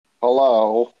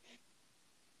Hello.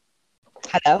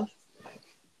 Hello?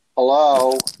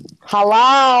 Hello.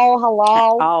 Hello,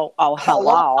 hello. Hello.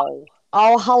 Hello.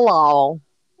 Oh, hello.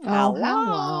 Oh,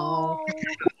 hello. Hello.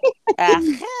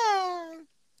 Aha.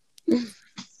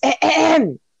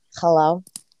 Hello?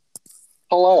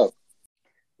 Hello.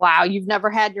 Wow, you've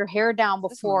never had your hair down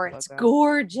before. It's motherfucker.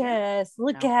 gorgeous.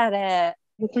 Look at it.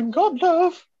 Nothing God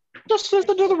love. Just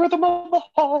listen to the rhythm of the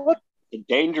heart. A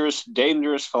dangerous,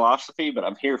 dangerous philosophy, but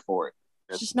I'm here for it.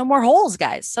 There's just no more holes,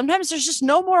 guys. Sometimes there's just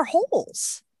no more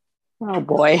holes. Oh,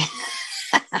 boy.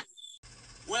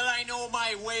 Well, I know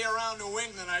my way around New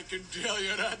England, I can tell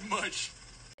you that much.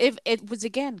 If it was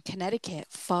again Connecticut,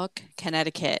 fuck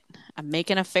Connecticut. I'm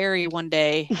making a ferry one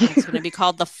day. And it's going to be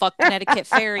called the Fuck Connecticut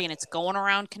Ferry, and it's going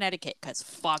around Connecticut because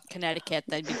fuck Connecticut.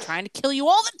 They'd be trying to kill you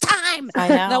all the time. I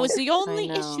know. That was the only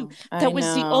issue. That was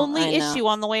the only issue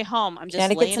on the way home. I'm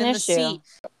just laying in the seat.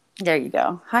 There you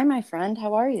go. Hi, my friend.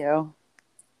 How are you?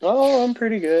 Oh, I'm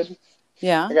pretty good.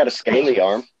 Yeah. I got a scaly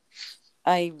arm.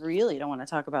 I really don't want to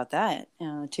talk about that.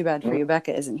 Too bad for you,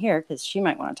 Becca isn't here because she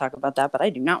might want to talk about that, but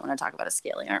I do not want to talk about a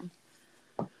scaly arm.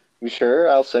 You sure?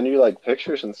 I'll send you like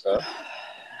pictures and stuff.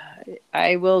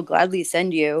 I will gladly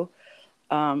send you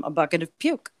a bucket of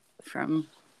puke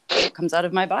comes out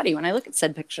of my body when I look at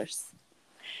said pictures.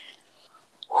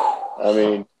 I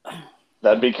mean,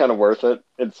 that'd be kind of worth it.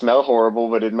 It'd smell horrible,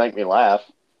 but it'd make me laugh.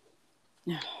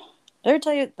 Did I ever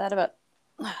tell you that about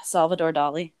Salvador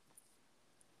Dali?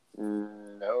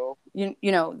 No. You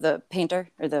know, the painter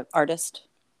or the artist?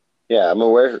 Yeah, I'm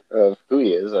aware of who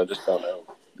he is. I just don't know.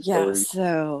 Yeah,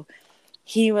 so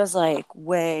he was like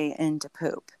way into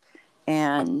poop.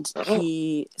 And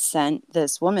he sent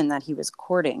this woman that he was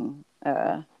courting,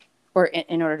 or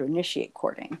in order to initiate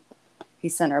courting, he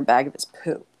sent her a bag of his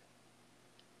poop.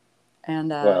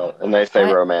 And and they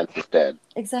say romance is dead.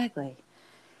 Exactly.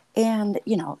 And,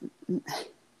 you know,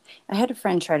 I had a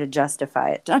friend try to justify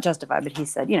it. Not justify, but he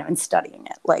said, you know, in studying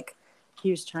it, like,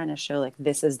 he was trying to show, like,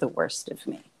 this is the worst of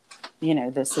me. You know,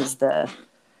 this is the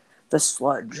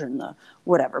sludge and the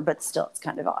whatever, but still it's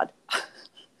kind of odd.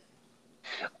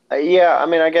 Yeah, I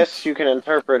mean, I guess you can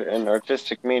interpret an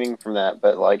artistic meaning from that,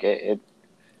 but like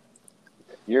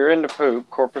you're into poop,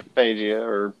 corpophagia,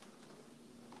 or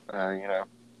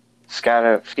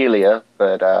scatophilia,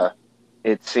 but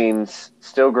it seems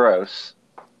still gross.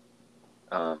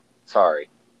 Sorry,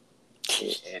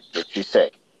 it gets you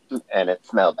sick, and it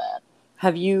smelled bad.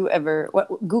 Have you ever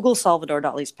Google Salvador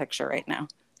Dali's picture right now,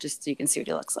 just so you can see what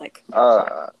he looks like?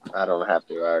 I don't have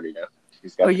to. I already know.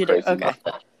 He's got the crazy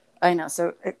mustache. I know.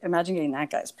 So imagine getting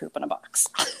that guy's poop in a box.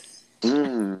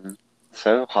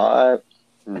 So hot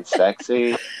and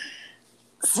sexy.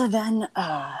 So then,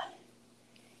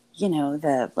 you know,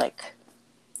 the like,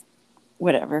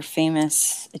 whatever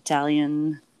famous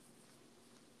Italian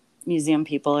museum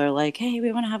people are like, hey,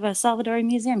 we want to have a Salvador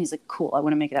museum. He's like, cool. I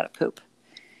want to make it out of poop.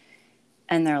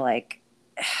 And they're like,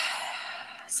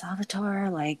 Salvatore,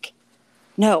 like,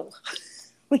 no.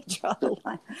 We draw the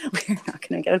line. We're not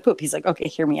going to get a poop. He's like, okay,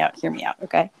 hear me out,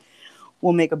 okay?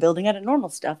 We'll make a building out of normal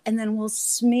stuff, and then we'll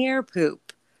smear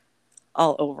poop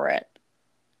all over it.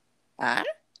 Huh?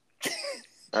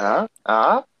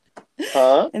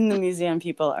 And the museum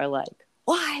people are like,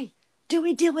 why do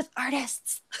we deal with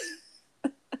artists?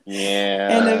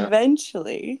 Yeah. And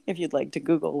eventually, if you'd like to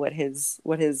Google what his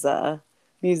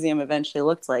museum eventually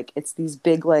looked like, it's these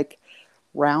big, like,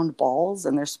 round balls,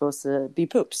 and they're supposed to be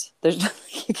poops.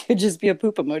 It could just be a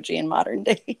poop emoji in modern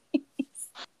day.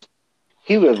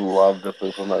 He would love the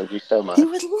poop emoji so much. He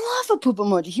would love a poop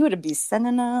emoji. He would be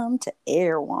sending them to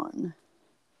everyone.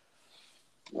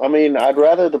 I mean, I'd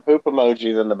rather the poop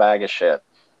emoji than the bag of shit.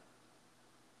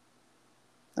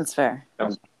 That's fair.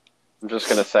 I'm just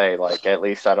gonna say, like, at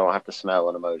least I don't have to smell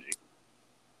an emoji.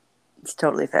 It's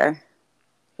totally fair.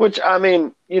 Which, I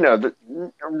mean, you know,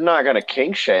 I'm not going to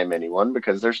kink shame anyone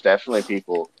because there's definitely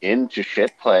people into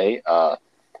shit play.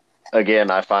 Again,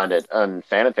 I find it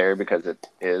unsanitary because it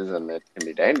is, and it can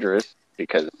be dangerous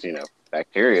because it's, you know,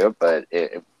 bacteria. But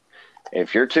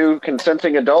if you're two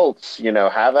consenting adults, you know,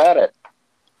 have at it.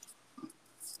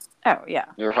 Oh, yeah.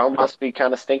 Your home must be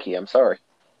kind of stinky. I'm sorry.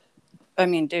 I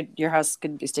mean, dude, your house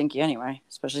could be stinky anyway,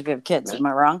 especially if you have kids. Am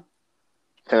I wrong?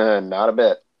 Not a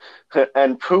bit.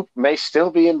 And poop may still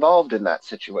be involved in that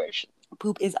situation.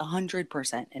 Poop is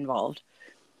 100% involved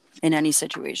in any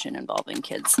situation involving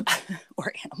kids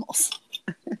or animals.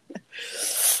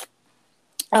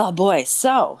 Oh, boy.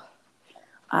 So,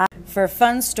 for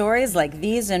fun stories like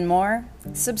these and more,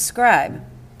 subscribe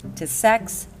to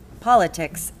Sex,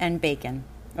 Politics, and Bacon.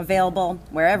 Available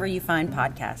wherever you find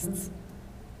podcasts.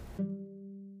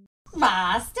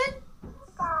 Boston?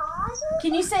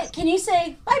 Can you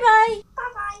say bye bye? Bye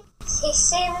bye.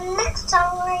 See you next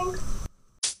time.